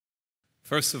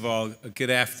First of all, good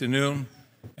afternoon,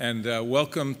 and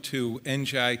welcome to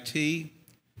NJIT.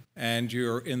 And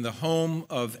you're in the home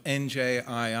of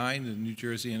NJIT, the New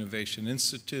Jersey Innovation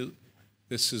Institute.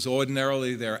 This is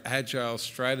ordinarily their Agile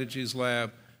Strategies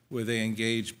Lab, where they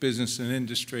engage business and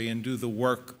industry and do the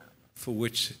work for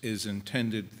which is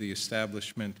intended the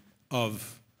establishment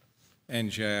of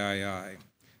NJIT.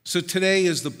 So today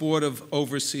is the Board of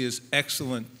Overseers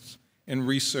Excellence in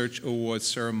Research Award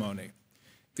ceremony.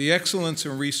 The Excellence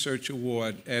in Research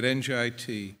Award at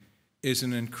NJIT is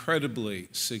an incredibly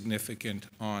significant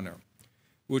honor,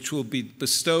 which will be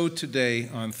bestowed today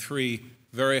on three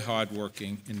very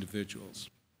hardworking individuals.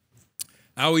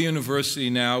 Our university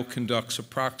now conducts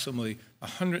approximately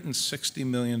 $160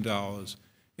 million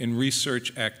in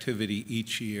research activity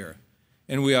each year,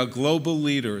 and we are global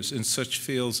leaders in such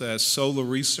fields as solar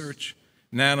research,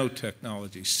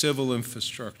 nanotechnology, civil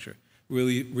infrastructure,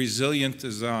 resilient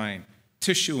design,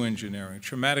 tissue engineering,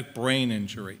 traumatic brain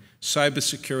injury,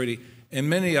 cybersecurity, and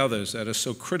many others that are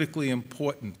so critically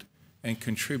important and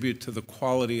contribute to the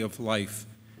quality of life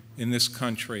in this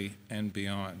country and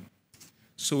beyond.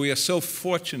 So we are so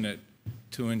fortunate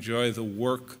to enjoy the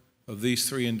work of these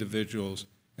three individuals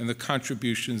and the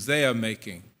contributions they are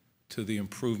making to the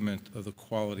improvement of the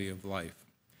quality of life.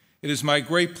 It is my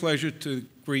great pleasure to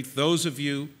greet those of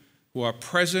you who are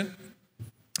present,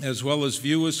 as well as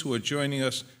viewers who are joining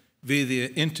us via the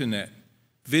internet.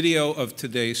 Video of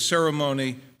today's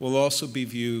ceremony will also be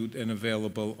viewed and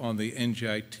available on the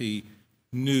NJIT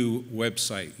new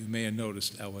website. You may have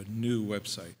noticed our new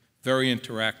website. Very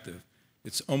interactive.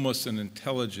 It's almost an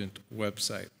intelligent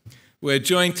website. We're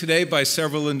joined today by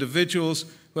several individuals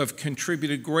who have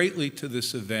contributed greatly to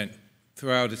this event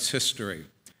throughout its history.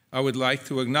 I would like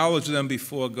to acknowledge them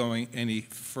before going any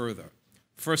further.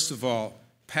 First of all,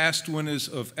 past winners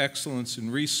of excellence in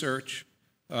research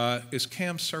is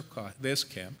Cam Surkoff. There's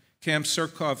Cam. Cam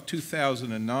Surkoff,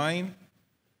 2009.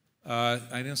 I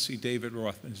didn't see David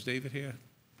Rothman. Is David here?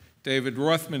 David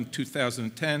Rothman,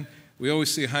 2010. We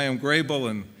always see Chaim Grable,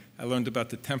 and I learned about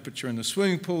the temperature in the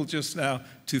swimming pool just now,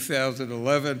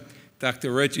 2011.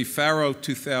 Dr. Reggie Farrow,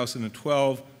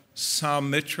 2012. Sam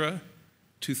Mitra,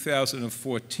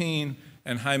 2014.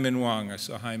 And Hyman Wang. I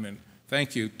saw Hyman.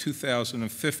 Thank you,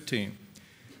 2015.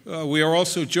 We are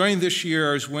also joined this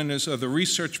year as winners of the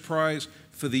Research Prize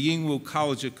for the Yingwu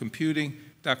College of Computing,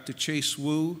 Dr. Chase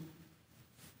Wu,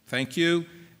 thank you,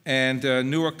 and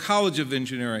Newark College of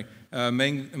Engineering,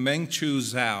 Meng-Chu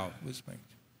Zhao. Where's Meng?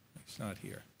 He's not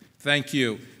here. Thank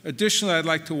you. Additionally, I'd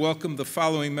like to welcome the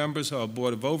following members of our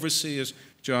Board of Overseers: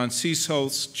 John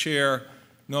Seesholz, Chair,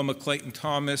 Norma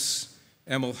Clayton-Thomas,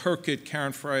 Emil Herkett,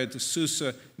 Karen Fryer de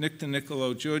Sousa, Nick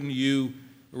DeNicolo, Jordan Yu,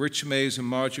 Rich Mays, and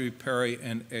Marjorie Perry,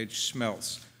 and Ed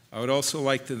Schmelz. I would also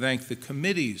like to thank the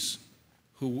committees,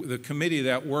 the committee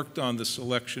that worked on the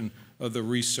selection of the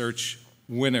research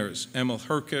winners: Emil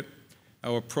Herkett,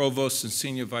 our Provost and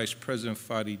Senior Vice President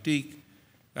Fadi Deek,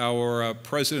 our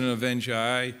President of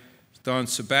NJI, Don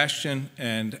Sebastian,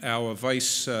 and our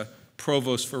Vice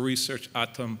Provost for Research,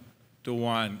 Atam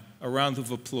Dewan. A round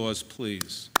of applause,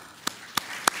 please.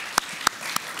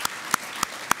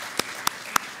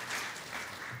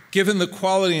 Given the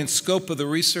quality and scope of the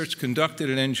research conducted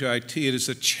at NJIT, it is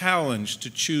a challenge to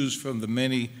choose from the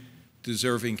many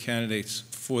deserving candidates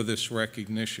for this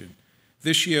recognition.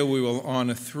 This year, we will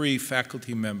honor three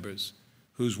faculty members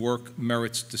whose work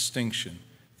merits distinction.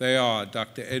 They are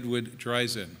Dr. Edward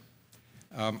Dreisen,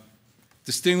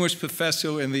 Distinguished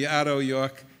Professor in the Otto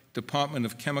York Department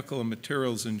of Chemical and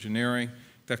Materials Engineering.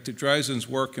 Dr. Dreisen's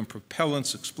work in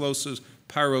propellants, explosives,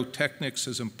 pyrotechnics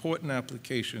has important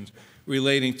applications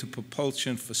relating to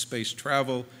propulsion for space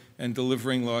travel and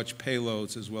delivering large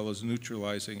payloads, as well as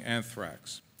neutralizing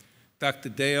anthrax. Dr.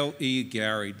 Dale E.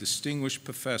 Gary, Distinguished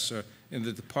Professor in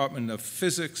the Department of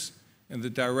Physics and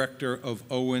the Director of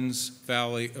Owens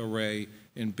Valley Array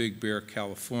in Big Bear,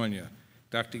 California.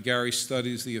 Dr. Gary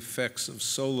studies the effects of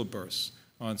solar bursts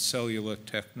on cellular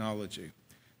technology.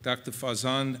 Dr.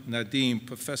 Fazan Nadim,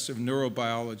 Professor of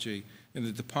Neurobiology in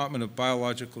the Department of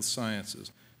Biological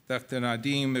Sciences. Dr.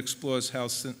 Nadim explores how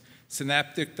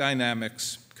synaptic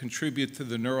dynamics contribute to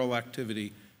the neural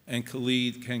activity and can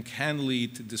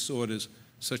lead to disorders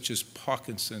such as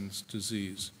Parkinson's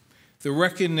disease. The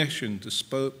recognition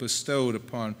bestowed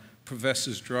upon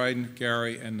Professors Dryden,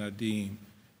 Gary, and Nadim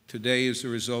today is the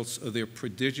result of their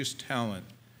prodigious talent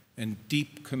and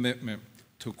deep commitment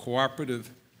to cooperative,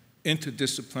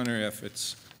 interdisciplinary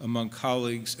efforts among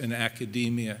colleagues in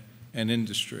academia and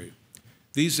industry.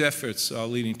 These efforts are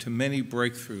leading to many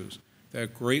breakthroughs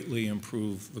that greatly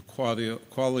improve the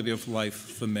quality of life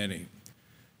for many.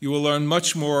 You will learn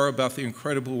much more about the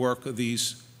incredible work of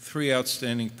these three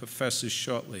outstanding professors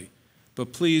shortly,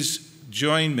 but please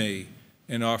join me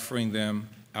in offering them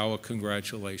our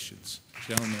congratulations.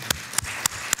 Gentlemen.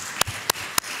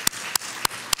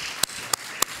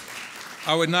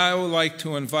 I would now like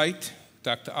to invite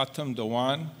Dr. Atam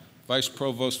Dewan, Vice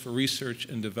Provost for Research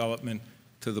and Development,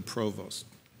 to the podium.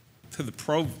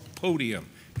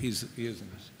 He is in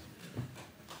this.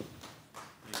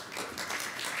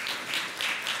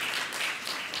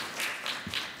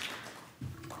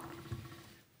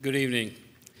 Good evening.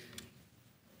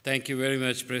 Thank you very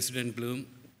much, President Bloom.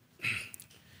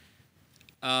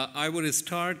 I would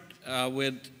start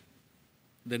with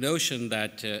the notion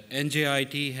that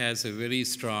NJIT has a very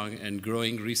strong and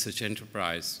growing research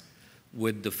enterprise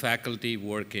with the faculty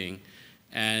working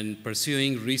and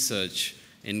pursuing research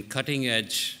in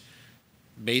cutting-edge,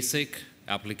 basic,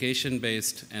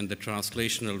 application-based, and the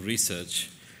translational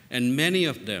research, and many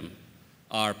of them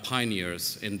are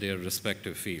pioneers in their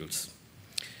respective fields.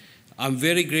 I'm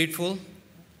very grateful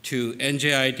to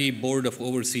NJIT Board of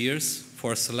Overseers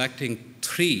for selecting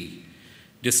 3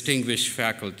 distinguished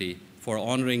faculty for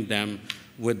honoring them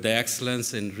with the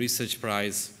Excellence in Research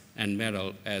Prize and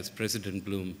Medal, as President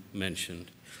Bloom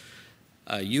mentioned.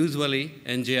 Usually,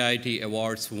 NJIT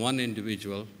awards one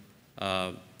individual,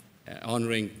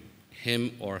 honoring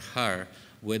him or her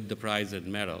with the prize and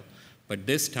medal. But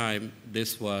this time,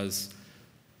 this was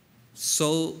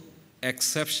so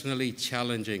exceptionally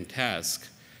challenging task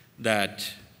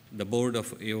that the Board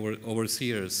of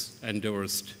Overseers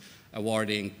endorsed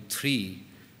awarding 3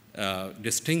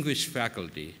 distinguished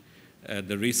faculty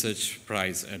the Research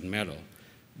Prize and Medal.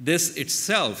 This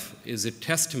itself is a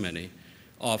testimony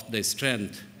of the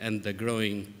strength and the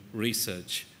growing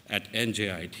research at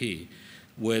NJIT,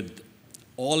 with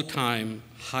all-time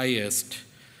highest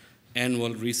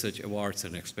annual research awards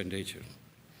and expenditure.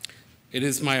 It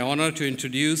is my honor to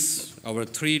introduce our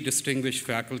 3 distinguished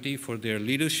faculty for their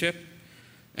leadership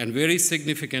and very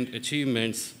significant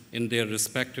achievements in their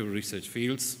respective research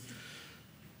fields.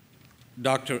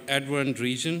 Dr. Edwin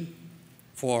Dreesen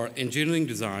for engineering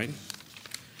design,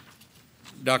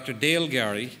 Dr. Dale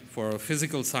Gary for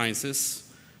physical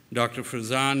sciences, Dr.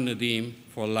 Farzan Nadeem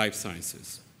for life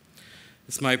sciences.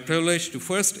 It's my privilege to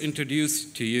first introduce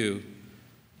to you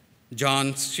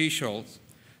John Stichel,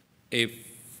 a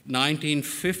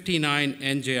 1959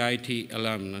 NJIT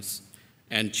alumnus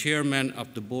and chairman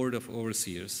of the Board of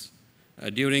Overseers.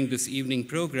 During this evening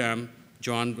program,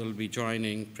 John will be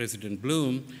joining President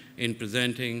Bloom in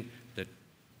presenting the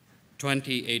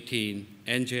 2018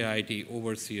 NJIT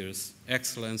Overseers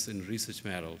Excellence in Research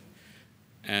Medal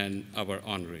and our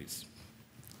honorees.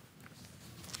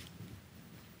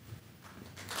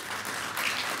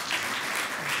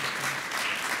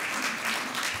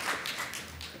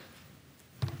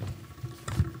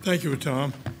 Thank you,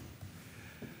 Tom.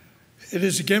 It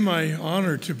is again my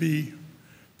honor to be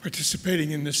participating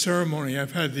in this ceremony.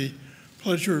 I've had the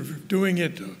pleasure of doing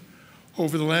it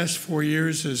over the last 4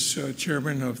 years as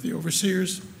chairman of the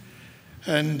Overseers,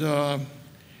 and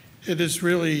it is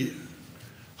really,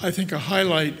 I think, a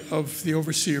highlight of the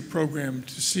Overseer program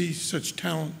to see such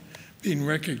talent being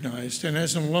recognized, and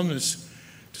as an alumnus,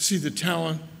 to see the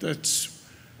talent that's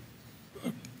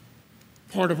a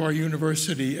part of our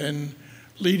university and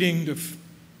leading the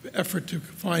effort to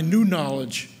find new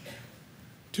knowledge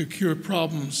to cure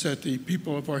problems that the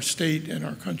people of our state and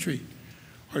our country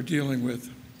are dealing with.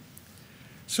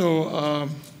 So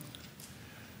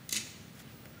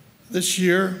this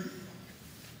year,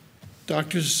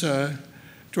 Drs.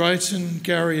 Dreesen,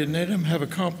 Gary, and Nadeem have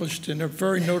accomplished in their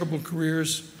very notable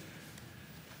careers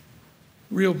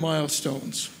real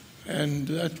milestones. And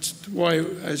that's why,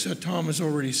 as Tom has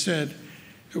already said,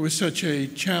 it was such a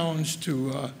challenge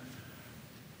to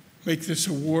make this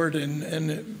award,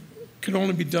 and it could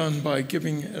only be done by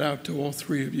giving it out to all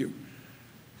 3 of you.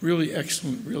 Really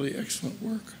excellent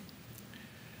work.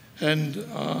 And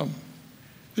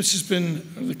this has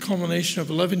been the culmination of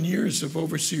 11 years of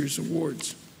Overseers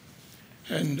Awards.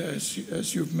 And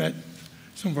as you've met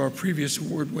some of our previous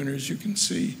award winners, you can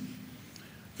see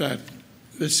that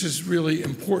this is really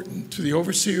important to the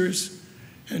Overseers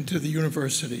and to the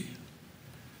university.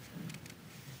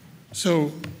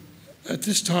 So at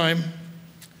this time,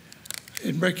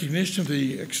 in recognition of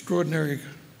the extraordinary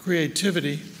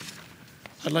creativity,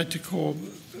 I'd like to call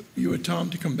you and Tom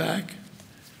to come back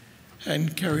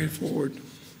and carry it forward.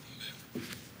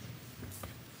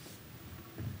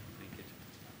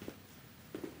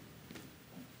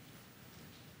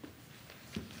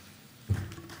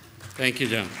 Thank you,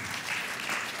 John.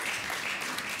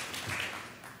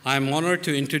 I'm honored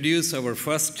to introduce our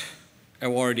first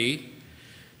awardee,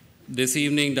 This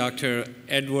evening, Dr.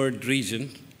 Edward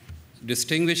Dreesen,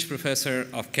 Distinguished Professor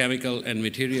of Chemical and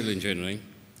Material Engineering.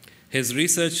 His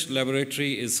research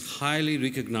laboratory is highly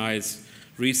recognized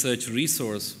research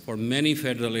resource for many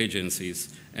federal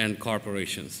agencies and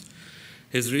corporations.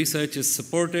 His research is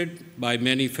supported by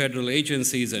many federal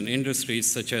agencies and industries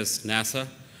such as NASA,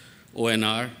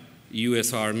 ONR,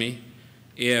 US Army,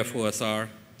 AFOSR,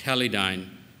 Teledyne,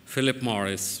 Philip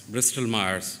Morris, Bristol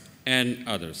Myers, and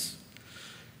others.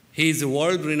 He is a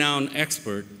world-renowned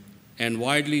expert and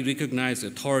widely recognized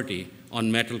authority on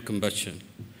metal combustion.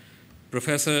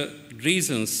 Professor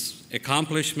Dreesen's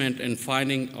accomplishment and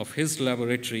finding of his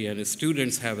laboratory and his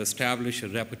students have established a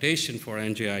reputation for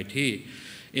NJIT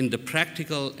in the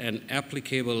practical and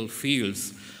applicable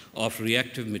fields of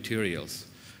reactive materials.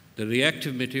 The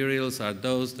reactive materials are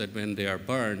those that when they are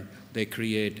burned, they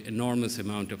create enormous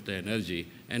amount of the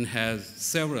energy and has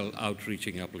several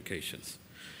outreaching applications.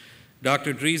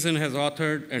 Dr. Dreesen has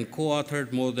authored and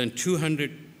co-authored more than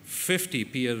 250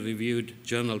 peer-reviewed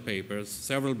journal papers,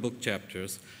 several book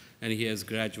chapters, and he has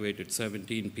graduated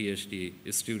 17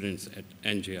 PhD students at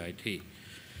NJIT.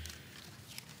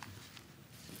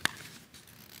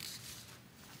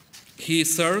 He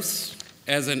serves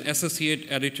as an associate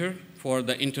editor for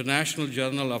the International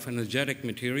Journal of Energetic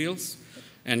Materials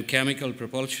and Chemical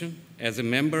Propulsion, as a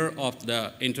member of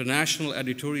the International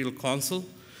Editorial Council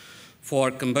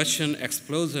for Combustion,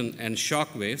 Explosion, and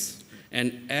Shock Waves,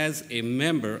 and as a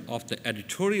member of the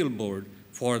editorial board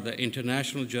for the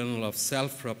International Journal of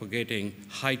Self-Propagating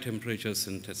High-Temperature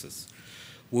Synthesis.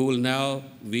 We will now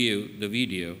view the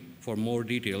video for more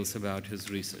details about his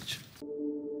research.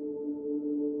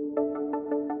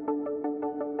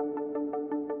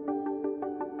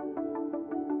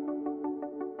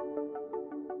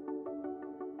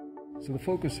 So the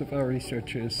focus of our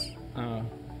research is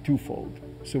twofold.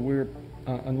 So we're,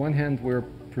 on one hand, we're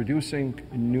producing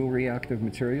new reactive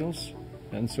materials,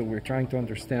 and so we're trying to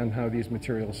understand how these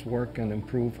materials work and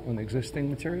improve on existing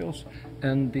materials.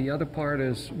 And the other part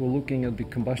is we're looking at the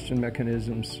combustion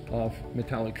mechanisms of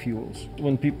metallic fuels.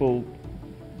 When people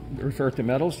refer to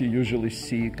metals, you usually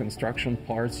see construction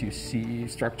parts, you see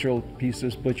structural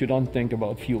pieces, but you don't think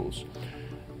about fuels.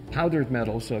 Powdered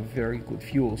metals are very good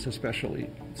fuels,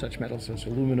 especially such metals as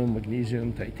aluminum,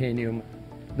 magnesium, titanium.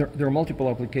 There are multiple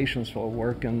applications for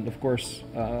work, and of course,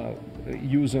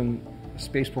 using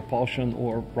space propulsion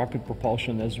or rocket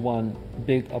propulsion as one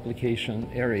big application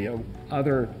area.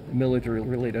 Other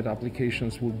military-related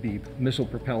applications would be missile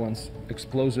propellants,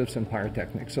 explosives, and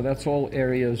pyrotechnics. So that's all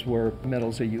areas where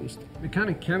metals are used. The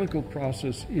chemical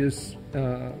process is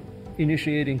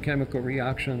initiating chemical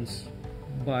reactions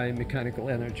by mechanical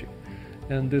energy.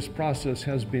 And this process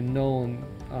has been known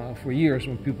for years.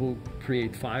 When people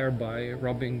create fire by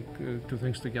rubbing two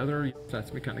things together,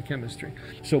 that's mechanical chemistry.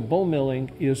 So ball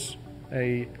milling is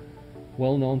a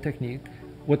well-known technique.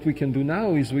 What we can do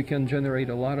now is we can generate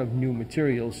a lot of new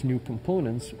materials, new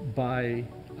components by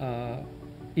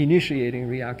initiating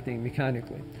reacting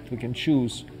mechanically. We can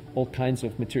choose all kinds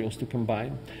of materials to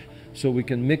combine. So we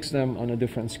can mix them on a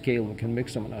different scale. We can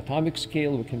mix them on an atomic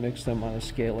scale. We can mix them on a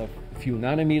scale of a few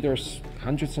nanometers,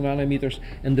 hundreds of nanometers.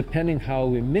 And depending how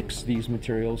we mix these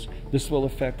materials, this will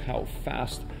affect how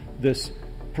fast this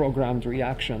programmed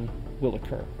reaction will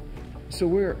occur. So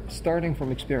we're starting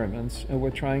from experiments, and we're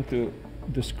trying to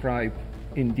describe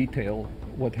in detail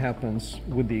what happens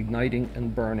with the igniting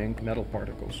and burning metal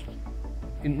particles.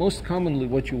 And most commonly,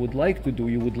 what you would like to do,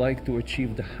 you would like to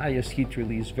achieve the highest heat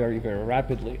release very, very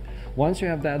rapidly. Once you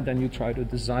have that, then you try to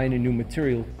design a new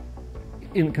material.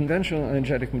 In conventional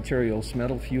energetic materials,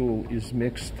 metal fuel is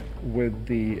mixed with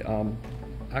the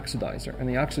oxidizer, and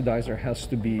the oxidizer has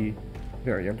to be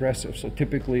very aggressive. So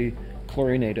typically,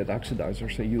 chlorinated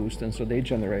oxidizers are used, and so they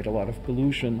generate a lot of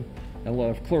pollution and a lot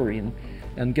of chlorine.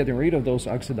 And getting rid of those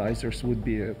oxidizers would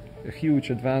be a huge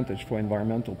advantage for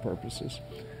environmental purposes.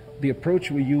 The approach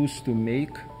we use to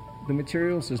make the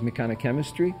materials is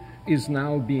mechanochemistry, is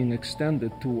now being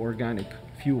extended to organic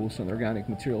fuels and organic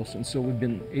materials. And so we've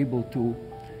been able to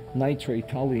nitrate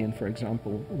toluene, for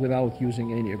example, without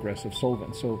using any aggressive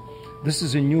solvent. So this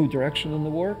is a new direction in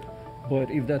the work, but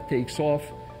if that takes off,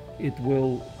 it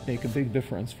will make a big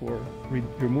difference for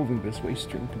removing this waste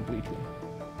stream completely.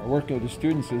 Our work with the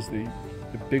students is the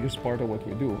biggest part of what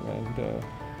we do, and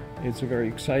it's a very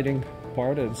exciting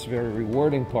part. It's a very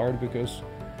rewarding part because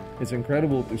it's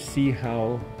incredible to see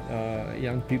how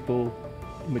young people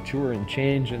mature and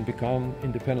change and become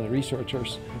independent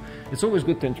researchers. It's always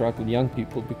good to interact with young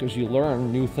people because you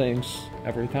learn new things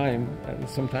every time. And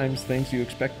sometimes things you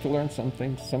expect to learn,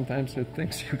 sometimes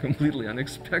things you completely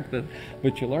unexpected,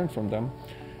 but you learn from them.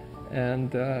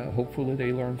 and hopefully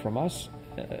they learn from us.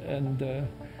 And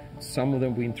some of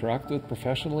them we interact with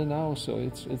professionally now, so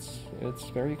it's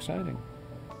very exciting.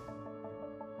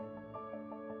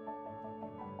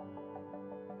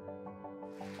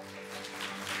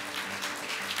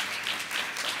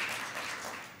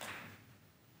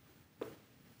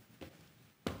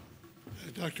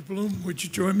 Dr. Bloom, would you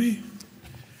join me?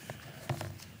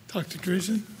 Dr.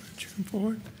 Driessen, would you come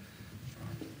forward?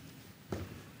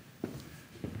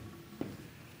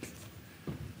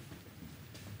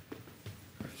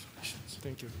 Congratulations.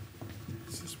 Thank you.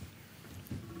 It's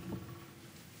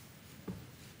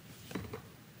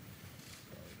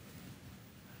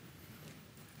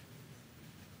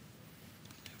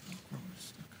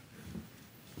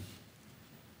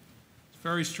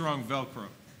very strong Velcro.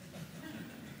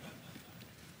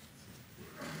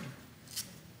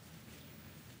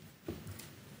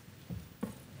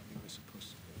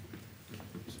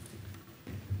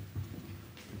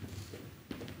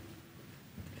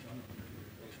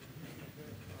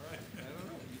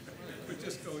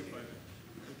 Just going by that.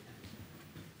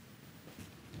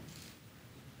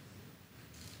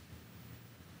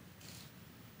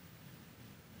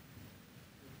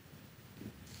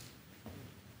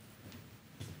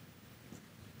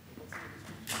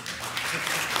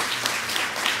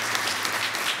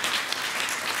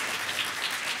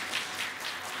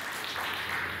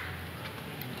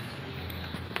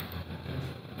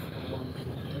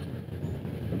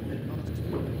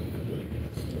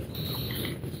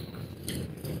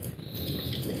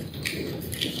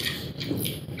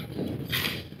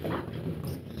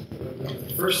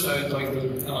 First, I'd like to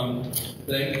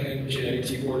thank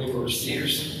NJIT Board of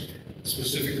Overseers,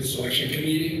 specifically the Selection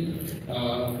Committee,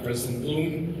 President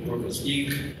Bloom, Provost Geek,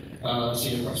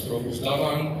 Senior Vice Provost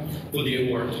Davan, for the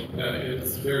award.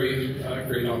 It's very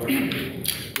great opportunity.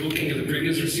 Looking at the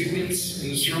previous recipients in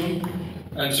this room,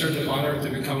 I'm certainly honored to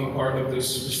become a part of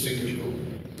this distinguished group.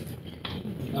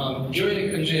 Joining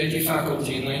NJIT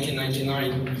faculty in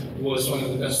 1999 was one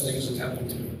of the best things that happened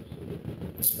to me.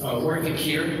 Working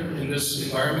here in this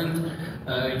environment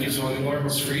gives one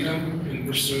enormous freedom in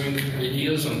pursuing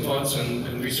ideas and thoughts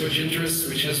and research interests,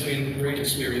 which has been a great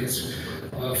experience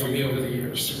for me over the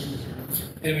years.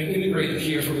 Having immigrated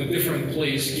here from a different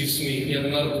place gives me yet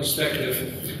another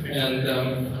perspective, and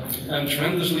I'm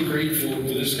tremendously grateful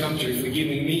to this country for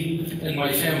giving me and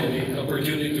my family the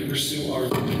opportunity to pursue our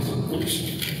dreams.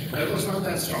 Oops, that was not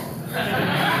that strong.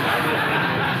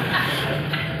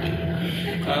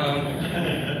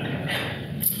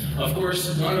 Of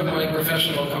course, none of my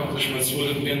professional accomplishments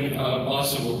would have been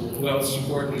possible without the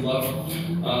support and love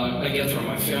I get from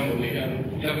my family,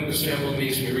 and having this family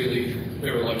makes me really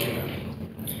very lucky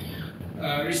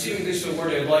man. Receiving this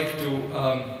award, I'd like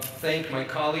to thank my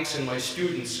colleagues and my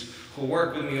students who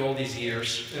worked with me all these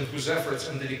years and whose efforts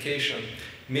and dedication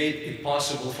made it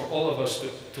possible for all of us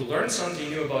to learn something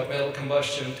new about metal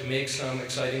combustion, to make some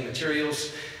exciting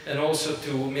materials, and also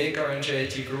to make our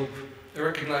NJIT group a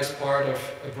recognized part of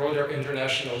a broader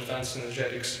international advanced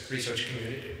energetics research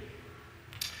community.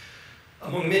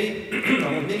 Among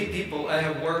many people I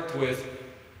have worked with,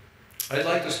 I'd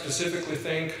like to specifically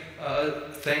thank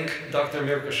Dr.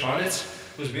 Mirko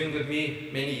Šonec, who's been with me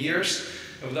many years,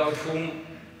 without whom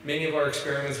many of our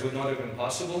experiments would not have been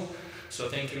possible. So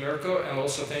thank you, Mirko, and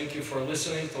also thank you for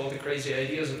listening to all the crazy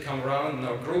ideas that come around in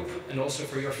our group, and also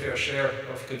for your fair share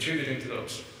of contributing to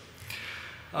those.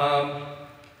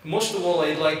 Most of all,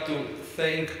 I'd like to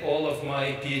thank all of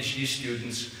my PhD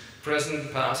students, present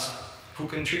and past, who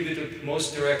contributed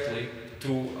most directly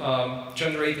to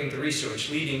generating the research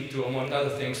leading to, among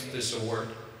other things, this award.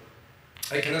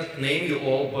 I cannot name you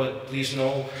all, but please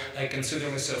know I consider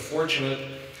myself fortunate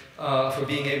for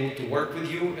being able to work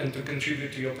with you and to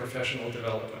contribute to your professional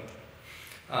development.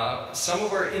 Some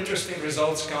of our interesting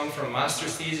results come from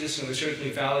master's thesis, and we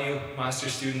certainly value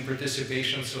master's student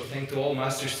participation, so thank to all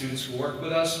master's students who work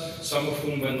with us, some of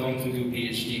whom went on to do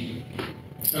PhD.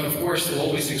 And of course, we're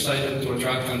always excited to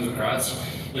attract undergrads,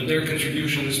 and their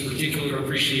contribution is particularly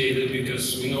appreciated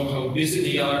because we know how busy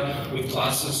they are with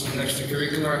classes and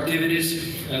extracurricular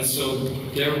activities, and so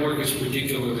their work is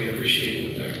particularly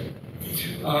appreciated there.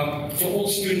 For all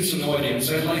students in the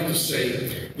audience, I'd like to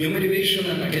say, your motivation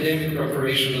and academic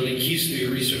preparation are the keys to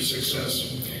your research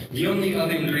success. The only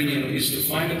other ingredient is to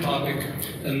find a topic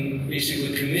and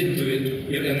basically commit to it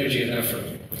your energy and effort.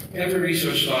 Every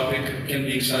research topic can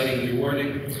be exciting and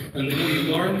rewarding, and the more you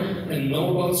learn and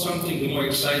know about something, the more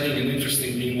exciting and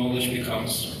interesting the knowledge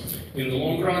becomes. In the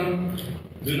long run,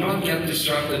 do not get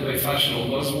distracted by fashionable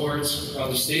buzzwords,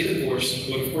 rather stay the course,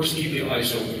 but of course keep your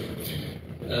eyes open.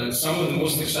 Some of the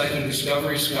most exciting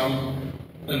discoveries come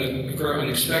occur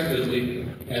unexpectedly,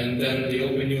 and then they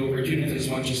open new opportunities.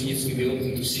 One just needs to be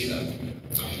open to see that.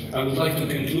 I would like to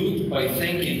conclude by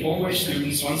thanking all my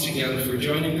students once again for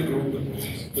joining the group,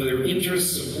 for their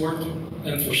interest, support,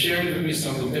 and for sharing with me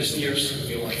some of the best years of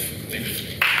your life. Thank you.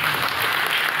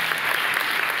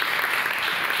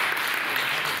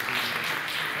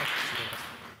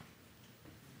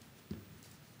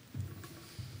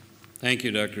 Thank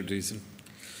you, Dr. Dreesen.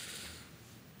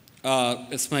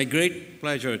 It's my great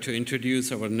pleasure to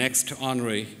introduce our next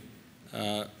honoree,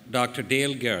 Dr.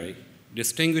 Dale Gary,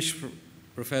 Distinguished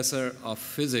Professor of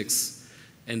Physics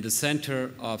in the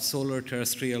Center of Solar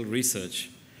Terrestrial Research.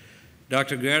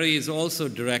 Dr. Gary is also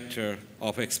Director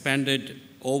of Expanded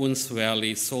Owens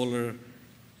Valley Solar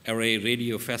Array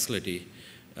Radio Facility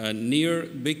near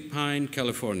Big Pine,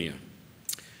 California.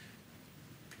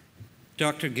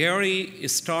 Dr. Gary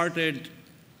started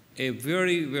a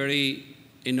very, very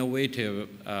innovative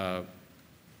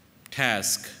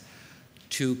task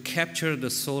to capture the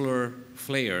solar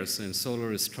flares and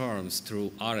solar storms through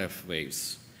RF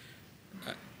waves.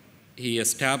 He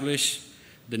established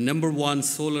the #1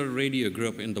 solar radio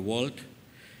group in the world.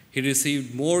 He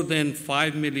received more than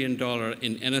 $5 million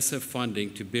in NSF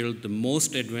funding to build the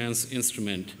most advanced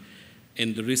instrument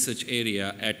in the research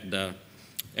area at the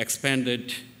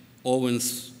expanded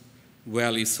Owens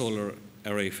Valley Solar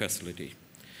Array Facility.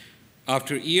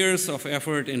 After years of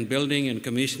effort in building and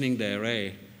commissioning the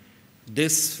array,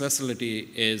 this facility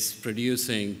is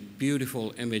producing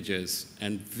beautiful images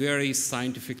and very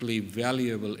scientifically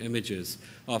valuable images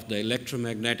of the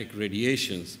electromagnetic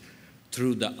radiations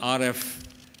through the RF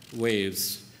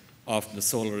waves of the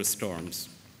solar storms.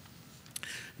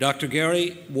 Dr.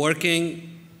 Gary,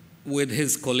 working with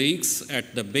his colleagues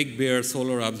at the Big Bear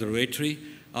Solar Observatory,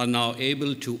 are now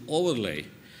able to overlay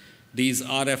these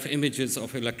RF images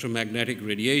of electromagnetic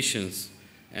radiations,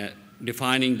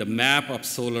 defining the map of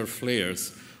solar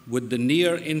flares with the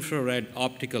near-infrared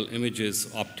optical images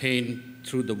obtained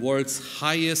through the world's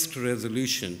highest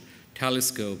resolution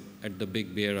telescope at the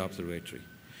Big Bear Observatory.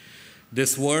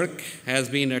 This work has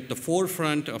been at the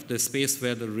forefront of the space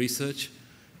weather research,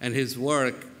 and his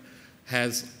work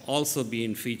has also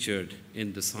been featured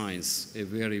in the Science, a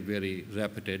very, very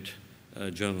reputed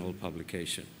journal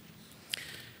publication.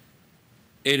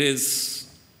 It is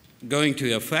going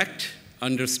to affect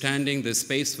understanding the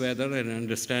space weather and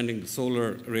understanding the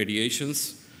solar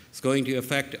radiations. It's going to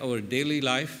affect our daily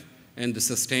life and the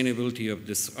sustainability of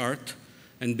this Earth.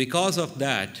 And because of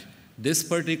that, this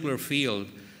particular field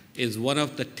is one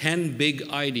of the 10 big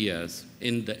ideas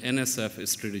in the NSF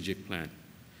strategic plan.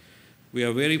 We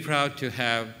are very proud to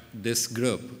have this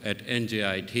group at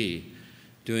NJIT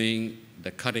doing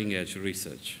the cutting-edge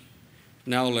research.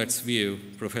 Now let's view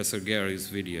Professor Gary's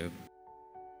video.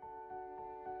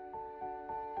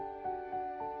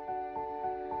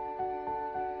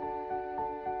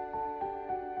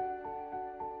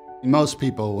 Most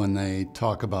people, when they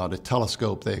talk about a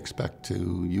telescope, they expect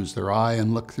to use their eye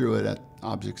and look through it at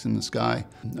objects in the sky.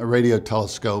 A radio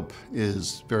telescope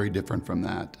is very different from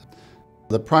that.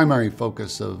 The primary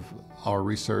focus of our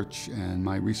research and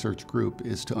my research group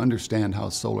is to understand how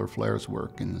solar flares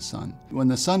work in the sun. When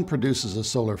the sun produces a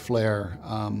solar flare,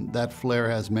 that flare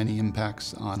has many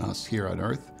impacts on us here on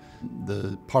Earth.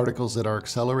 The particles that are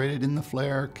accelerated in the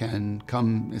flare can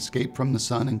escape from the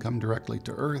sun and come directly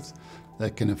to Earth.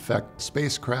 That can affect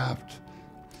spacecraft,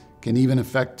 can even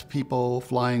affect people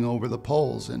flying over the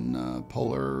poles in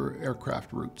polar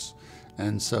aircraft routes.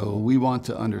 And so we want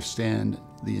to understand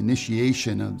the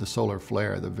initiation of the solar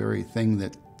flare, the very thing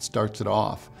that starts it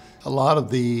off. A lot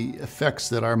of the effects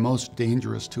that are most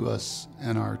dangerous to us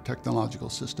and our technological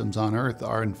systems on Earth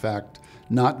are in fact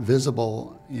not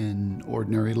visible in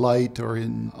ordinary light or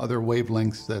in other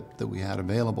wavelengths that we had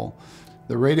available.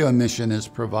 The radio emission is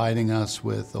providing us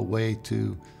with a way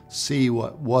to see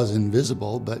what was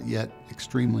invisible but yet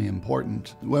extremely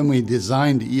important. When we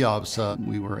designed EOBS,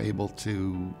 we were able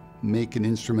to make an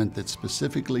instrument that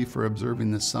specifically for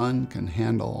observing the sun can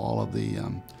handle all of the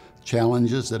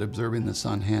challenges that observing the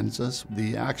sun hands us.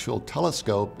 The actual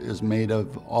telescope is made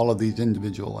of all of these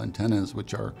individual antennas,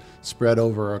 which are spread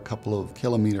over a couple of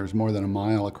kilometers, more than a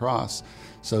mile across.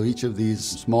 So each of these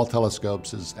small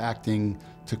telescopes is acting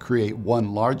to create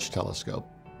one large telescope.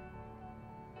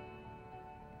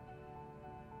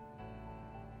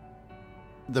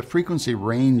 The frequency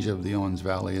range of the Owens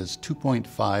Valley is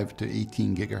 2.5 to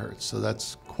 18 gigahertz, so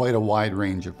that's quite a wide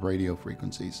range of radio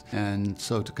frequencies. And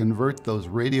so to convert those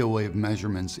radio wave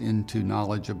measurements into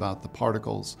knowledge about the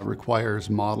particles requires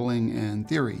modeling and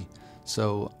theory.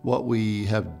 So what we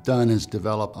have done is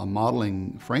develop a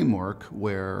modeling framework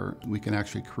where we can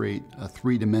actually create a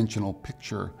three-dimensional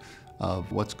picture of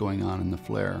what's going on in the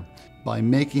flare. By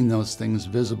making those things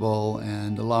visible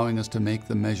and allowing us to make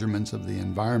the measurements of the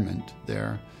environment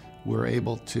there, we're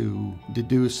able to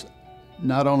deduce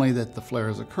not only that the flare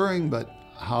is occurring, but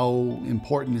how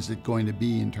important is it going to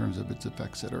be in terms of its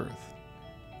effects at Earth.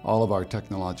 All of our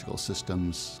technological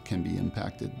systems can be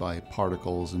impacted by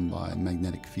particles and by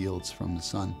magnetic fields from the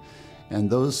sun.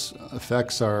 And those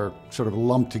effects are sort of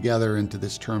lumped together into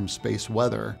this term space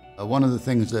weather. One of the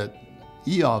things that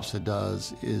EOPSA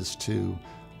does is to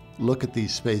look at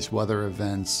these space weather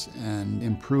events and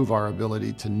improve our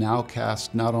ability to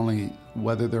nowcast not only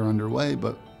whether they're underway,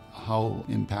 but how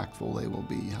impactful they will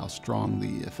be, how strong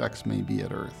the effects may be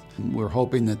at Earth. We're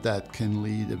hoping that that can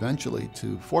lead eventually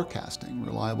to forecasting,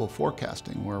 reliable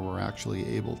forecasting, where we're actually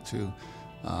able to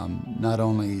not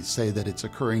only say that it's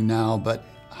occurring now, but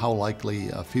how likely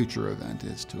a future event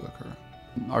is to occur.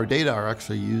 Our data are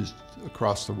actually used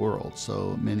across the world,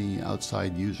 so many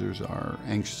outside users are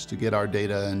anxious to get our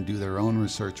data and do their own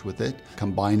research with it,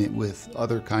 combine it with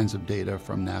other kinds of data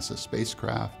from NASA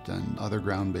spacecraft and other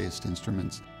ground-based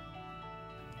instruments.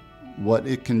 What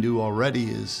it can do already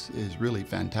is really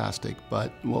fantastic,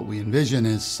 but what we envision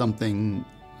is something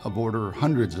of order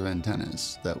hundreds of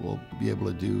antennas that will be able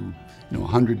to do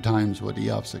 100 times what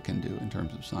EOPSA can do in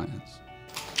terms of science.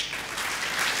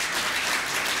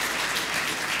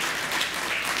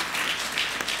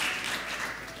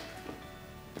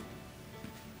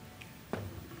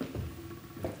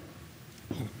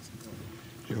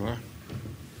 You are?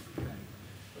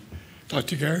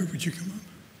 Dr. Gary, would you come up?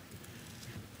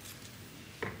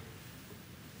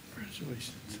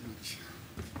 Congratulations.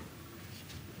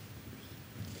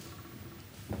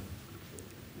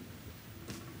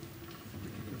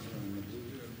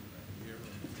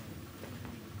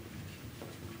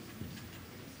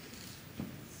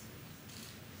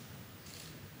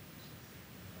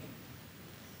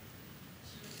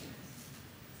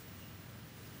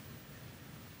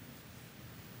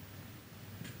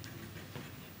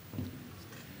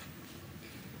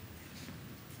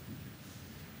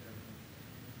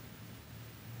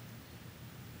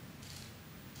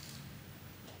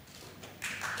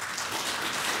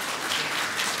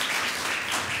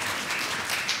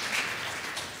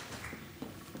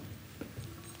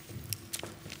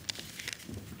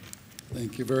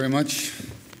 Thank you very much,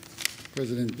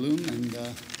 President Bloom and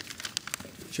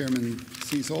Chairman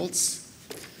Seesholtz.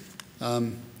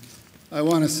 I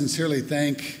want to sincerely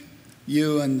thank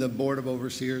you and the Board of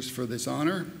Overseers for this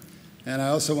honor, and I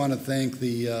also want to thank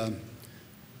the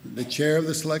chair of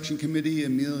the selection committee,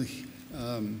 Emil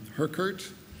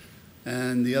Herkert,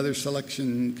 and the other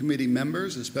selection committee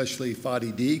members, especially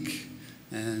Fadi Deek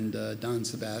and Don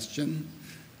Sebastian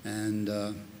and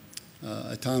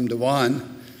Atam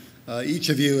Dewan. Each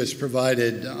of you has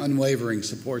provided unwavering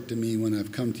support to me when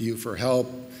I've come to you for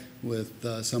help with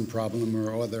some problem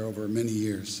or other over many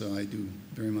years, so I do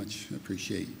very much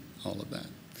appreciate all of that.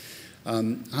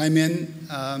 Hyman,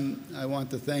 I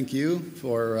want to thank you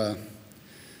for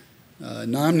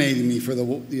nominating me for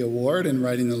the award and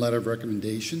writing the letter of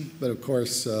recommendation, but of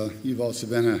course you've also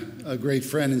been a great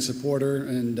friend and supporter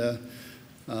and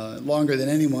longer than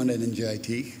anyone at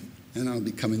NJIT, and I'll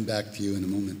be coming back to you in a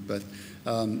moment. But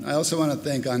I also want to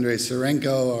thank Andrei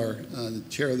Sarenko, the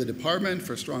chair of the department,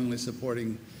 for strongly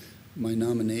supporting my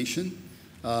nomination.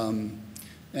 And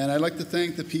I'd like to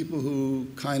thank the people who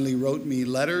kindly wrote me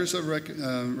letters of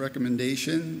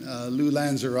recommendation. Lou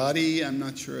Lanzarotti, I'm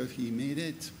not sure if he made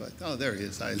it, but oh, there he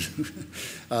is. Hi,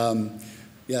 Lou.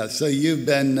 Yeah, so you've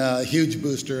been a huge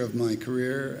booster of my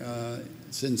career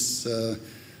since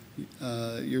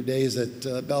your days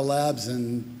at Bell Labs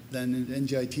and then at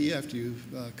NJIT after you've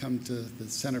come to the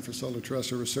Center for Solar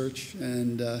Terrestrial Research.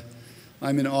 And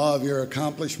I'm in awe of your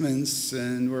accomplishments,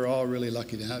 and we're all really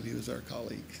lucky to have you as our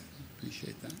colleague.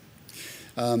 Appreciate that.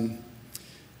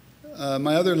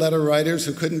 My other letter writers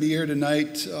who couldn't be here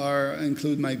tonight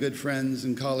include my good friends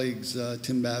and colleagues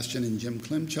Tim Bastian and Jim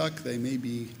Klimchuk. They may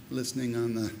be listening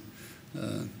on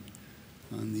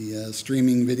the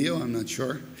streaming video, I'm not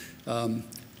sure.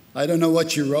 I don't know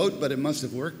what you wrote, but it must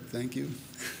have worked. Thank you.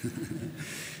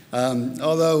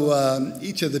 Although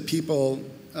each of the people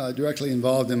directly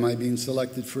involved in my being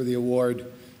selected for the award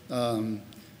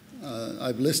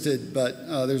I've listed,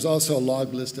 but there's also a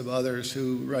long list of others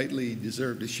who rightly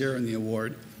deserve to share in the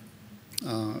award.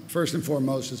 First and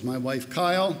foremost is my wife,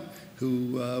 Kyle,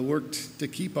 who worked to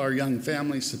keep our young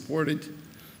family supported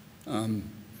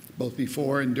both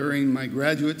before and during my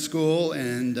graduate school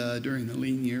and during the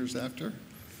lean years after.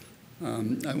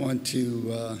 I want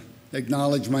to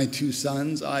acknowledge my two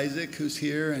sons, Isaac, who's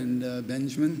here, and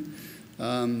Benjamin.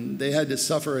 They had to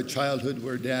suffer a childhood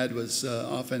where Dad was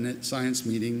often at science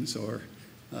meetings or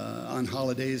on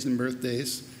holidays and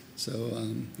birthdays, so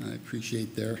I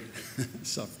appreciate their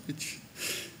suffrage.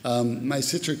 My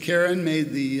sister Karen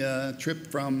made the trip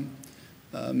from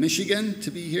Michigan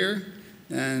to be here,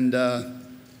 and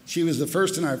she was the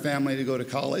first in our family to go to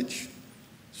college,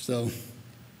 so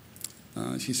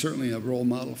she's certainly a role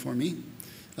model for me.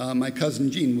 My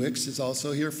cousin Gene Wicks is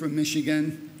also here from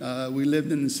Michigan. We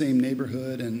lived in the same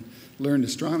neighborhood and learned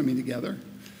astronomy together.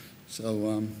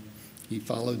 So he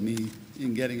followed me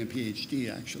in getting a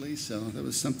PhD, actually, so that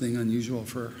was something unusual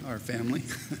for our family.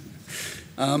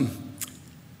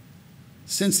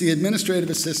 Since the administrative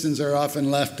assistants are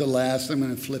often left to last, I'm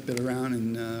going to flip it around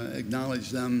and acknowledge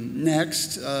them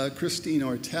next. Christine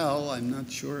Ortel, I'm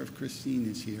not sure if Christine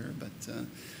is here, but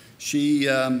she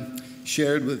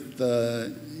shared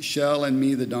with Shell and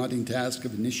me the daunting task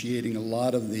of initiating a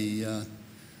lot of the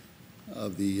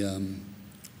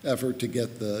effort to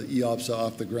get the EOPSA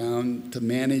off the ground. To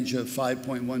manage a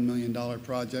 $5.1 million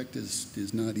project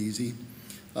is not easy.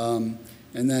 And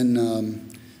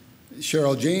then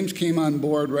Cheryl James came on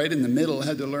board right in the middle,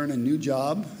 had to learn a new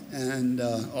job, and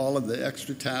all of the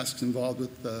extra tasks involved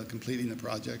with completing the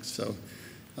project. So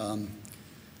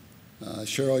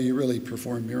Cheryl, you really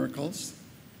performed miracles,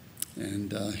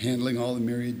 and handling all the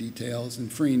myriad details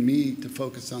and freeing me to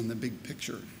focus on the big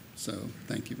picture. So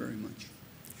thank you very much.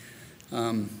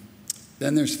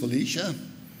 Then there's Felicia.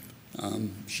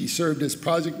 She served as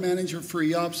project manager for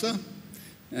EOPSA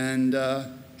and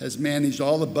has managed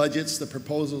all the budgets, the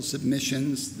proposal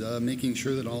submissions, making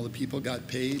sure that all the people got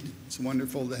paid. It's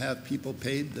wonderful to have people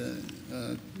paid.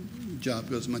 The job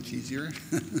goes much easier.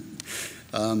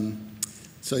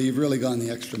 So you've really gone the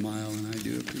extra mile, and I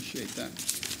do appreciate that.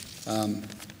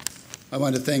 I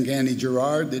want to thank Andy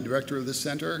Gerard, the director of the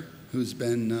center, who's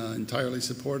been entirely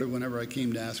supportive whenever I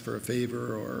came to ask for a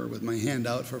favor or with my hand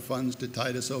out for funds to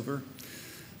tide us over.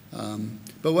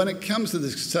 But when it comes to the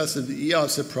success of the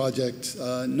EOPSA project,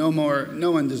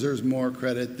 no one deserves more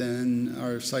credit than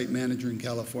our site manager in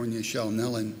California, Shel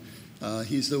Nellen.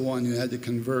 He's the one who had to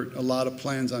convert a lot of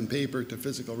plans on paper to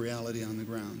physical reality on the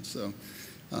ground. So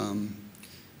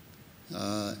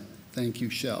thank you,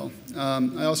 Shel.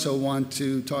 I also want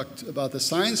to talk about the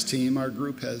science team. Our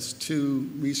group has two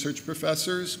research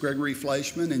professors, Gregory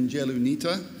Fleischman and Jelu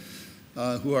Nita,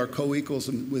 who are co-equals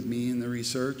with me in the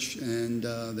research, and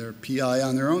they're PI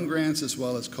on their own grants as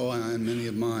well as co-I on many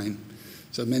of mine.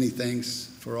 So many thanks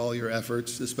for all your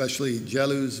efforts, especially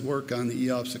Jelu's work on the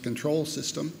EOPSA control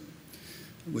system,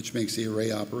 which makes the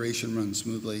array operation run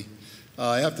smoothly.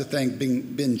 I have to thank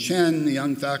Bin Chen, the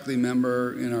young faculty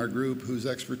member in our group whose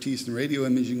expertise in radio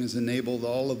imaging has enabled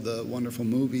all of the wonderful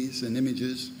movies and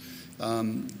images.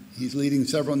 He's leading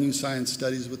several new science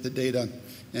studies with the data,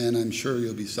 and I'm sure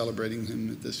you'll be celebrating him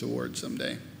at this award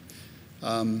someday.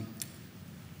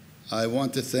 I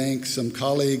want to thank some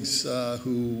colleagues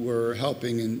who were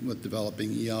helping with developing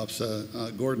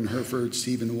EOPSA, Gordon Herford,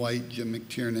 Stephen White, Jim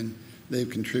McTiernan. They've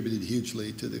contributed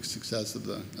hugely to the success of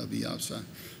EOPSA.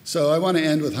 So I want to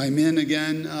end with Haimin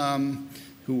again,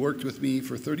 who worked with me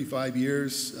for 35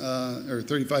 years, or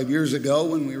 35 years ago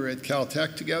when we were at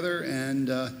Caltech together, and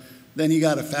then he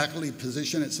got a faculty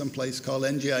position at some place called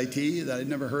NJIT that I'd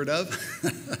never heard of,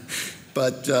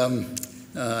 but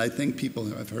I think people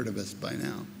have heard of us by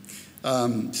now.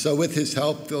 So with his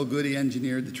help, Phil Goody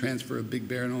engineered the transfer of Big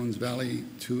Bear and Owens Valley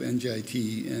to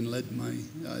NJIT and led my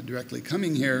directly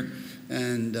coming here.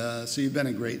 And so you've been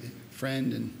a great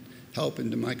friend and help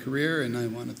into my career, and I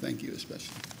want to thank you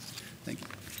especially. Thank you.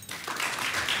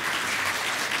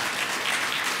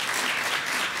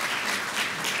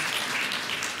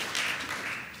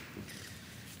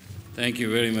 Thank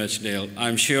you very much, Dale.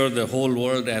 I'm sure the whole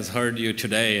world has heard you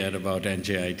today about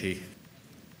NJIT.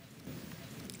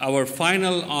 Our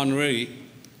final honoree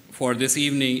for this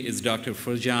evening is Dr.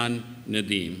 Farjan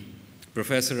Nadeem,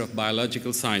 Professor of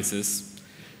Biological Sciences.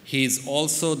 He is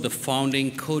also the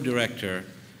founding co-director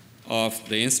of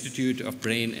the Institute of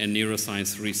Brain and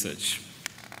Neuroscience Research.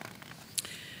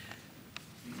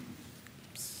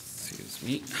 Excuse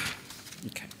me.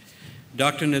 Okay.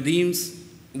 Dr. Nadeem's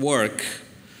work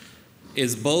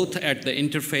is both at the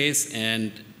interface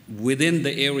and within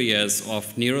the areas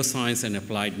of neuroscience and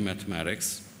applied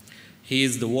mathematics. He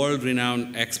is the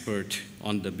world-renowned expert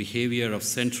on the behavior of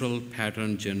central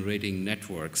pattern generating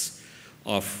networks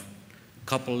of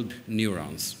coupled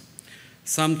neurons,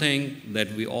 something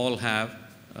that we all have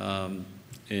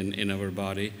in our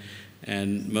body,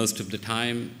 and most of the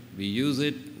time we use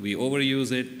it, we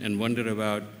overuse it, and wonder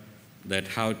about that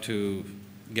how to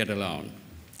get along.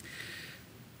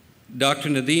 Dr.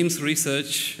 Nadeem's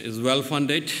research is well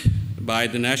funded by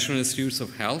the National Institutes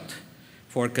of Health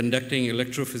for conducting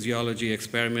electrophysiology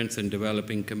experiments and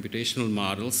developing computational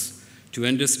models to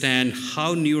understand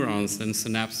how neurons and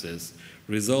synapses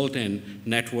result in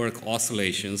network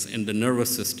oscillations in the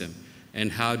nervous system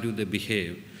and how do they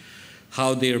behave,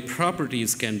 how their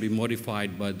properties can be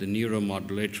modified by the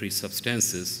neuromodulatory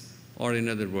substances, or in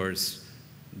other words,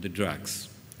 the drugs.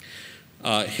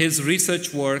 His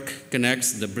research work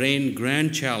connects the brain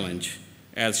grand challenge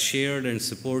as shared and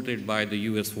supported by the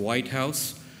US White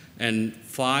House and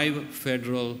 5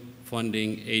 federal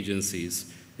funding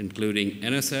agencies, including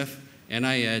NSF,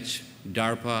 NIH,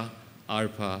 DARPA,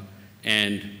 ARPA,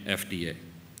 and FDA.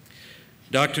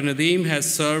 Dr. Nadeem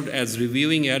has served as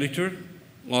reviewing editor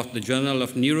of the Journal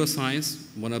of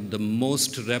Neuroscience, one of the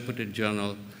most reputed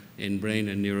journals in brain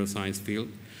and neuroscience field,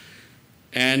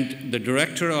 and the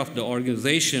director of the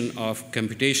Organization of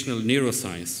Computational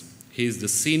Neuroscience. He is the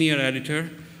senior editor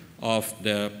of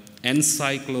the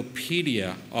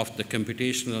Encyclopedia of the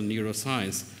Computational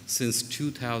Neuroscience since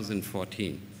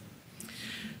 2014.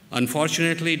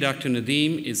 Unfortunately, Dr.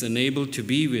 Nadeem is unable to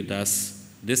be with us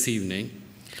this evening.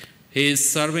 He is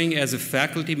serving as a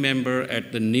faculty member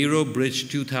at the NeuroBridge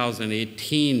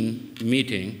 2018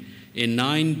 meeting, a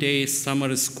 9-day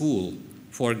summer school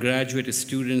for graduate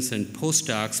students and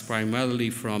postdocs primarily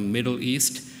from Middle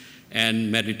East and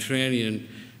Mediterranean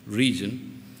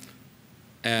region.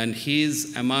 And he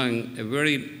is among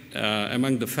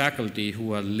the faculty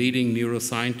who are leading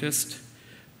neuroscientists,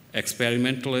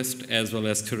 experimentalists, as well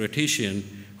as theoreticians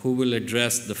who will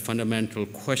address the fundamental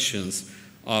questions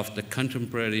of the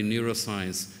contemporary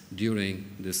neuroscience during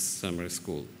this summer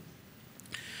school.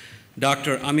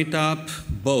 Dr.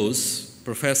 Amitabh Bose,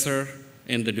 professor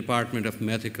in the Department of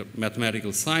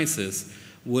Mathematical Sciences,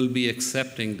 will be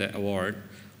accepting the award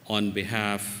on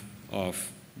behalf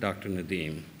of Dr.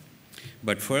 Nadeem.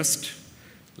 But first,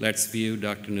 let's view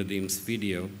Dr. Nadeem's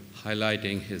video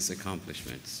highlighting his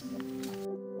accomplishments.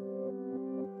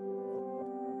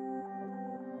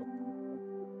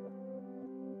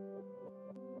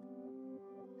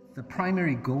 The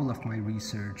primary goal of my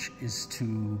research is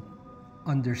to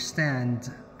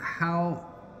understand how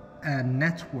a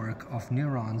network of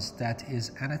neurons that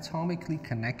is anatomically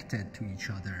connected to each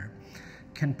other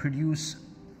can produce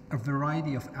a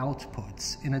variety of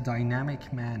outputs in a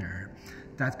dynamic manner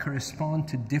that correspond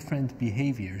to different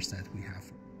behaviors that we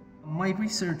have. My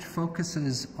research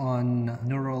focuses on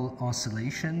neural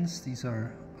oscillations. These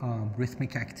are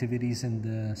rhythmic activities in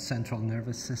the central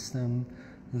nervous system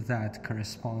that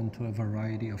correspond to a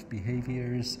variety of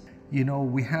behaviors. You know,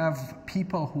 we have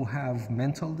people who have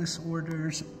mental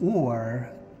disorders or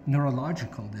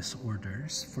neurological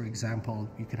disorders. For example,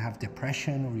 you could have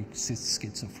depression or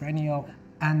schizophrenia.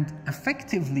 And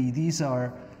effectively, these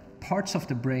are parts of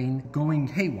the brain going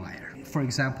haywire. For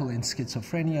example, in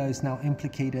schizophrenia, it's now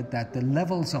implicated that the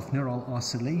levels of neural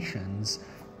oscillations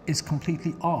is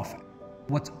completely off.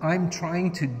 What I'm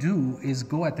trying to do is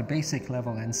go at the basic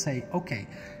level and say, okay,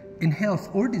 in health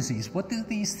or disease, what do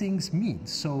these things mean?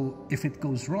 So if it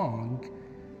goes wrong,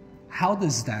 how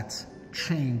does that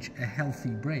change a healthy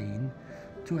brain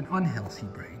to an unhealthy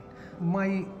brain?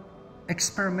 My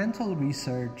experimental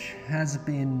research has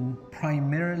been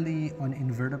primarily on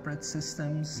invertebrate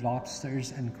systems,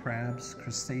 lobsters and crabs,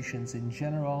 crustaceans in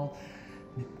general.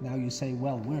 Now you say,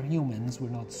 well, we're humans, we're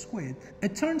not squid.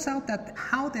 It turns out that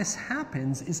how this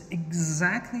happens is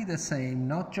exactly the same,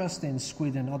 not just in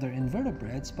squid and other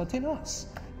invertebrates, but in us.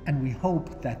 And we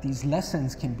hope that these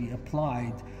lessons can be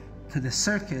applied to the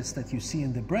circuits that you see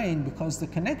in the brain, because the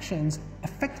connections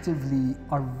effectively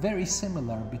are very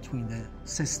similar between the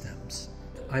systems.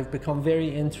 I've become very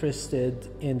interested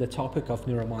in the topic of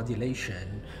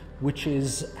neuromodulation, which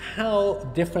is how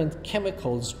different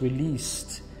chemicals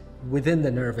released within the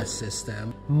nervous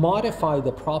system modify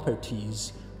the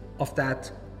properties of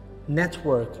that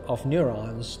network of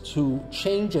neurons to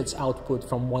change its output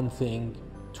from one thing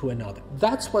to another.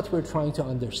 That's what we're trying to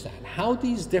understand, how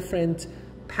these different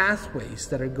pathways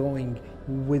that are going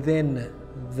within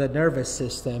the nervous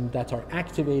system that are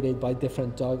activated by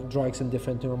different drugs and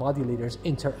different neuromodulators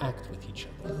interact with each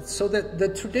other. So the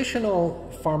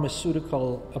traditional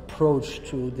pharmaceutical approach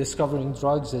to discovering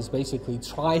drugs is basically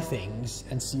try things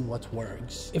and see what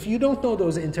works. If you don't know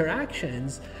those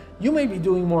interactions, you may be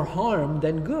doing more harm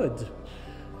than good.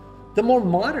 The more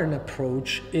modern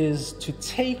approach is to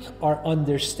take our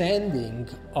understanding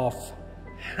of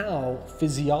how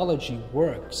physiology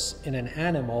works in an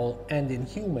animal and in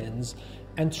humans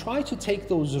and try to take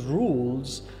those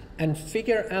rules and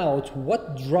figure out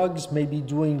what drugs may be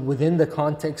doing within the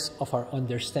context of our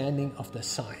understanding of the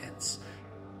science.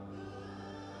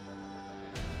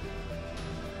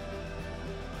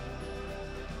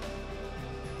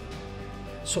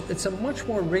 So it's a much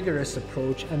more rigorous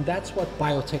approach, and that's what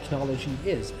biotechnology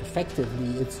is.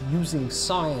 Effectively, it's using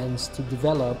science to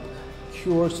develop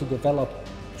cures, to develop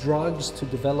drugs, to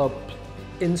develop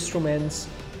instruments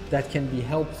that can be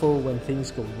helpful when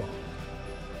things go wrong.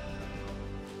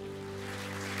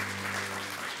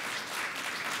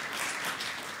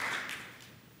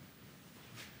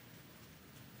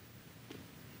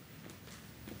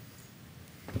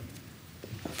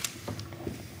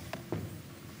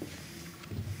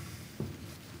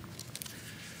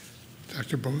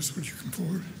 Dr. Bose, would you come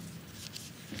forward?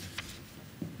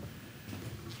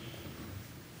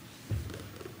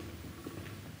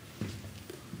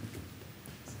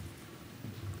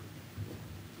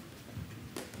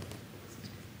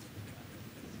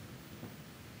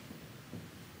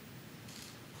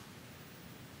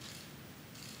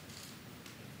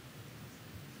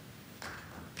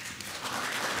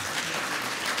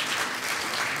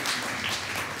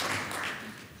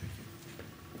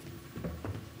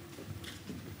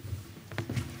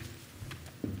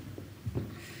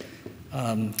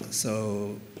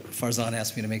 So Farzan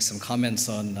asked me to make some comments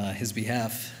on his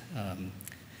behalf.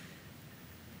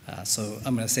 So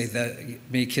I'm going to say that,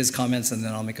 make his comments, and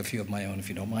then I'll make a few of my own, if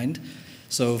you don't mind.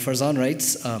 So Farzan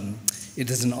writes, it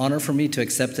is an honor for me to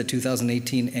accept the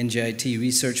 2018 NJIT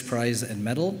Research Prize and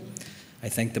Medal. I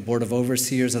thank the Board of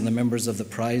Overseers and the members of the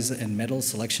Prize and Medal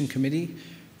Selection Committee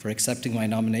for accepting my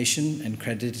nomination and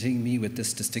crediting me with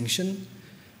this distinction.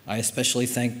 I especially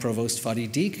thank Provost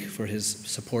Fadi Deek for his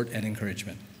support and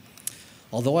encouragement.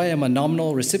 Although I am a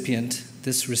nominal recipient,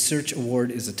 this research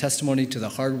award is a testimony to the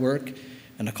hard work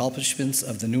and accomplishments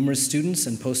of the numerous students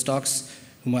and postdocs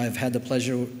whom I have had the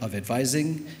pleasure of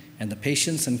advising, and the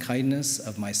patience and kindness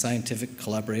of my scientific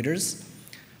collaborators.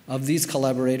 Of these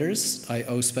collaborators, I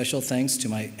owe special thanks to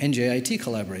my NJIT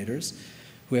collaborators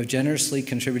who have generously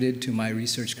contributed to my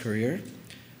research career: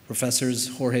 Professors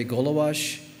Jorge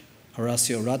Golowash,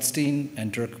 Horacio Rothstein,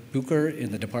 and Dirk Bucher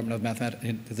in the Department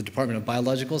of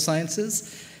Biological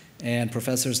Sciences, and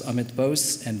Professors Amit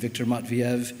Bose and Victor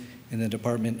Matviev in the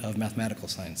Department of Mathematical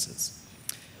Sciences.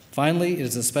 Finally, it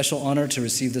is a special honor to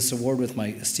receive this award with my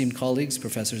esteemed colleagues,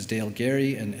 Professors Dale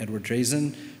Gary and Edward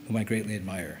Drazen, whom I greatly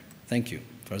admire. Thank you,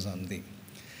 Farzan Lee.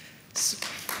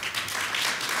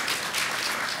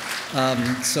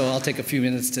 So I'll take a few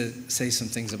minutes to say some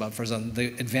things about Farzan. The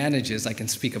advantage is I can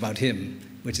speak about him,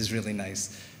 which is really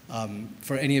nice.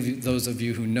 For any of you, those of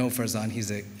you who know Farzan,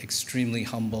 he's an extremely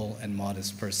humble and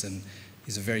modest person.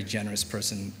 He's a very generous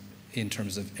person in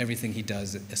terms of everything he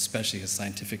does, especially his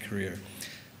scientific career.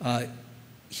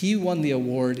 He won the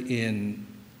award in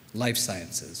life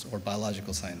sciences or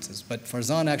biological sciences, but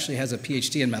Farzan actually has a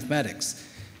PhD in mathematics.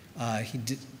 He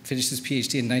finished his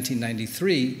PhD in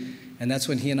 1993, and that's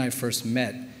when he and I first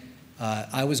met.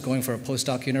 I was going for a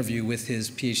postdoc interview with his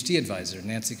PhD advisor,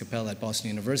 Nancy Capel at Boston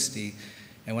University,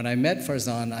 and when I met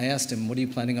Farzan, I asked him, what are you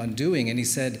planning on doing? And he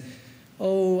said,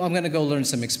 oh, I'm going to go learn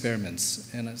some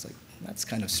experiments. And I was like, that's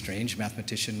kind of strange,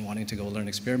 mathematician wanting to go learn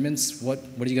experiments. What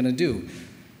are you going to do?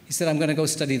 He said, I'm going to go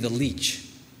study the leech.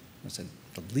 I said,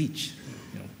 the leech?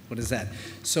 What is that?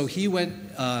 So he went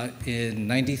in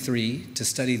 '93 to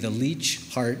study the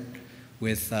leech heart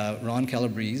with Ron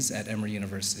Calabrese at Emory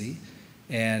University.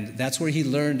 And that's where he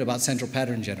learned about central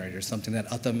pattern generators, something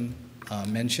that Atam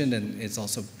mentioned and is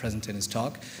also present in his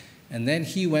talk. And then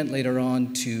he went later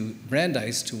on to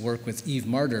Brandeis to work with Yves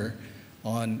Marder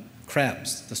on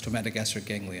crabs, the stomatic gastric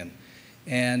ganglion.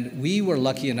 And we were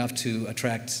lucky enough to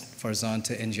attract Farzan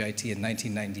to NJIT in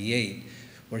 1998,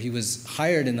 where he was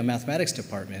hired in the mathematics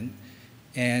department.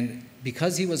 And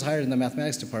because he was hired in the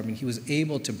mathematics department, he was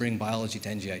able to bring biology to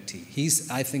NJIT.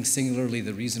 He's, I think, singularly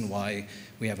the reason why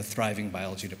we have a thriving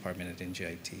biology department at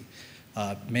NJIT.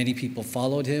 Many people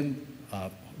followed him,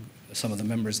 some of the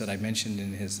members that I mentioned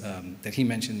in his, that he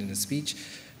mentioned in his speech,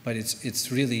 but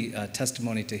it's really a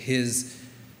testimony to his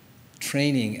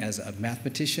training as a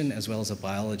mathematician as well as a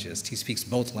biologist. He speaks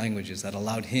both languages that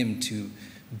allowed him to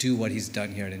do what he's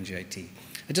done here at NJIT.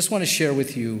 I just want to share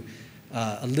with you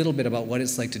a little bit about what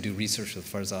it's like to do research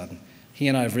with Farzan. He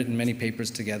and I have written many papers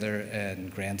together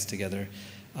and grants together.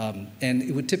 And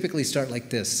it would typically start like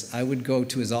this. I would go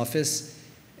to his office,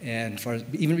 and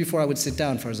even before I would sit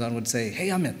down, Farzan would say, hey,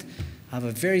 Amit, I have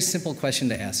a very simple question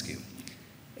to ask you.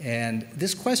 And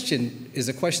this question is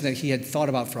a question that he had thought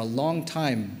about for a long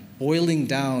time, boiling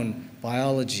down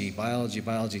biology,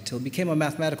 till it became a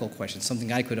mathematical question,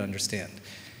 something I could understand.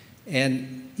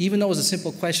 And even though it was a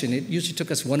simple question, it usually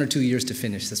took us 1 or 2 years to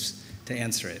finish this, to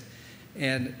answer it.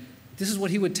 And this is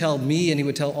what he would tell me, and he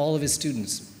would tell all of his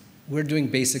students. We're doing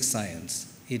basic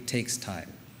science. It takes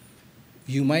time.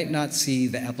 You might not see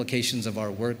the applications of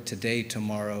our work today,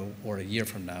 tomorrow, or a year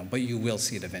from now, but you will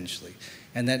see it eventually.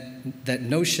 And that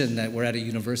notion that we're at a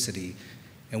university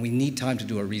and we need time to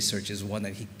do our research is one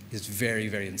that he is very,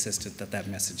 very insistent that that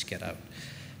message get out.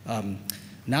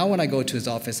 Now when I go to his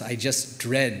office, I just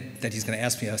dread that he's going to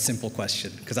ask me a simple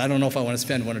question, because I don't know if I want to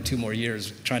spend 1 or 2 more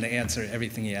years trying to answer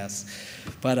everything he asks.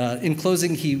 But in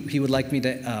closing, he would like me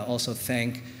to also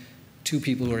thank 2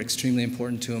 people who are extremely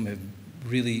important to him, have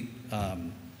really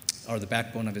are the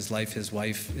backbone of his life, his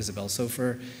wife, Isabel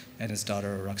Sofer, and his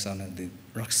daughter,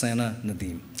 Roxana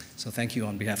Nadim. So thank you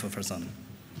on behalf of Farzan.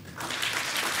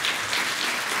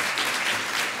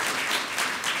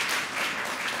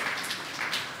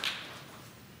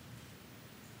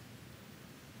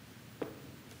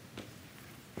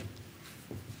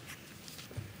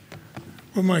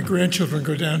 When my grandchildren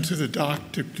go down to the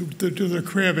dock to do their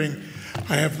crabbing,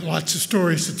 I have lots of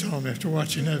stories to tell them after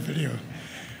watching that video,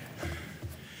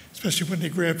 especially when they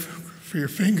grab for your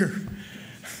finger.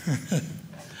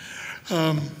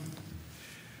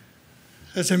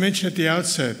 As I mentioned at the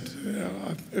outset,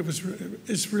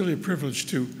 it's really a privilege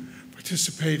to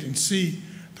participate and see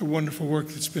the wonderful work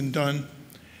that's been done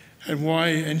and why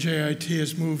NJIT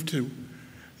has moved to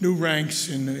new ranks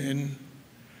in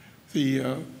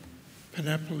the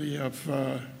panoply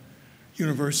of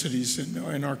universities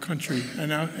in our country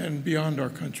and beyond our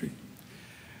country.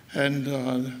 And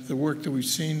the work that we've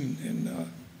seen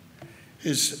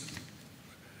is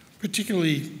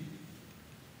particularly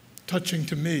touching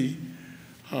to me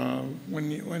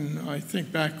when I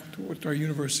think back to what our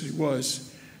university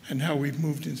was and how we've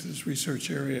moved into this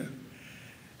research area.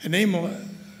 And Emil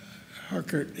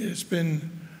Harkert has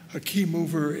been a key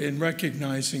mover in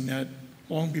recognizing that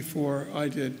long before I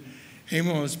did.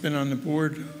 Emil has been on the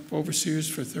board of overseers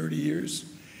for 30 years.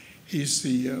 He's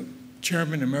the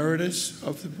chairman emeritus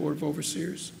of the board of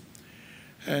overseers.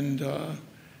 And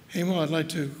Emil, I'd like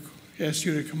to ask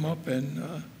you to come up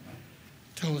and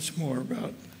tell us more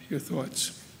about your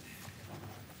thoughts.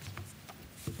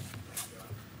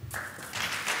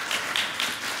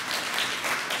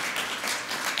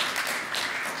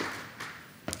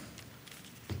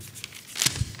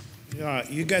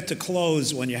 You get to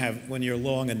close when you're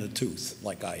long in the tooth,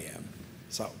 like I am.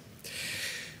 So,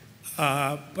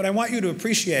 but I want you to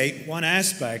appreciate one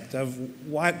aspect of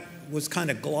what was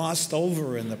kind of glossed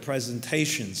over in the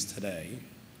presentations today,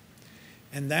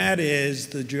 and that is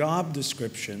the job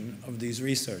description of these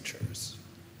researchers.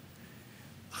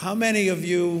 How many of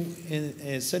you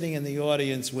sitting in the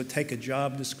audience would take a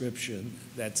job description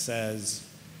that says,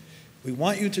 we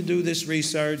want you to do this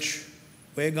research,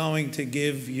 we're going to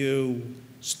give you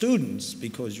students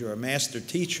because you're a master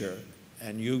teacher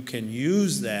and you can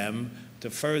use them to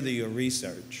further your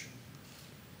research.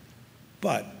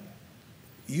 But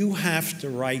you have to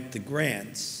write the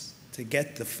grants to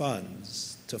get the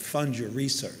funds to fund your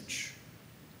research.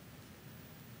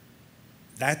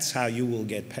 That's how you will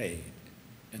get paid.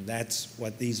 And that's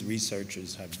what these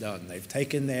researchers have done. They've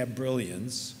taken their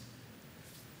brilliance,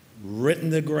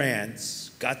 written the grants,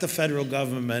 got the federal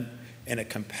government in a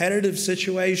competitive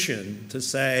situation to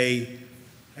say,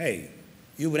 hey,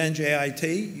 you at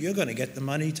NJIT, you're going to get the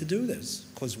money to do this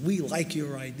because we like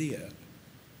your idea.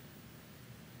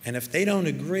 And if they don't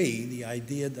agree, the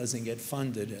idea doesn't get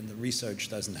funded and the research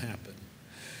doesn't happen.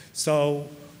 So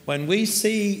when we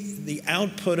see the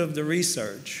output of the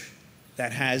research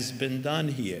that has been done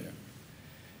here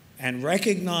and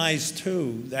recognize,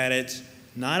 too, that it's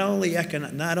not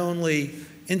only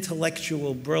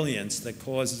intellectual brilliance that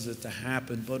causes it to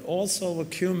happen, but also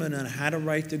acumen on how to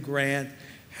write the grant,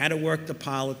 how to work the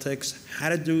politics, how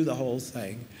to do the whole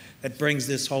thing, that brings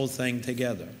this whole thing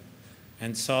together.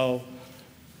 And so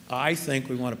I think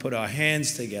we want to put our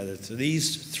hands together to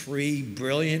these 3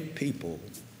 brilliant people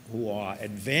who are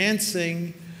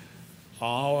advancing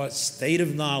our state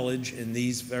of knowledge in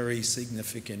these very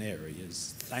significant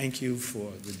areas. Thank you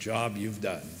for the job you've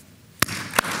done.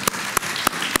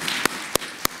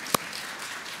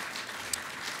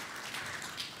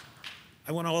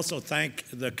 I want to also thank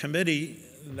the committee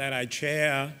that I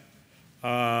chair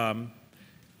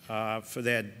for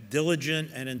their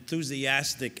diligent and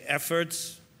enthusiastic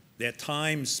efforts, their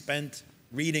time spent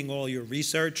reading all your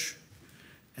research,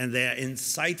 and their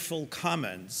insightful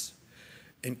comments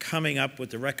in coming up with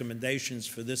the recommendations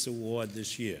for this award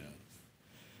this year.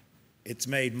 It's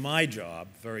made my job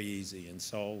very easy, and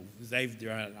so they've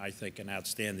done, I think, an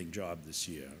outstanding job this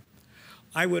year.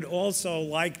 I would also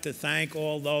like to thank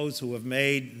all those who have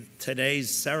made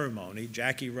today's ceremony,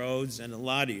 Jackie Rhodes and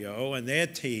Eladio and their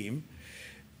team,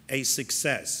 a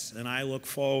success. And I look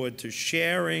forward to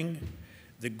sharing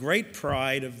the great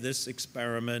pride of this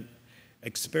experience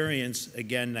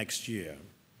again next year.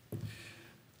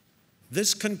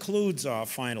 This concludes our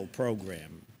final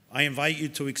program. I invite you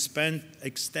to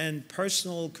extend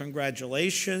personal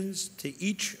congratulations to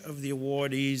each of the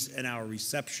awardees in our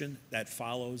reception that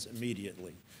follows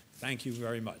immediately. Thank you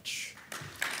very much.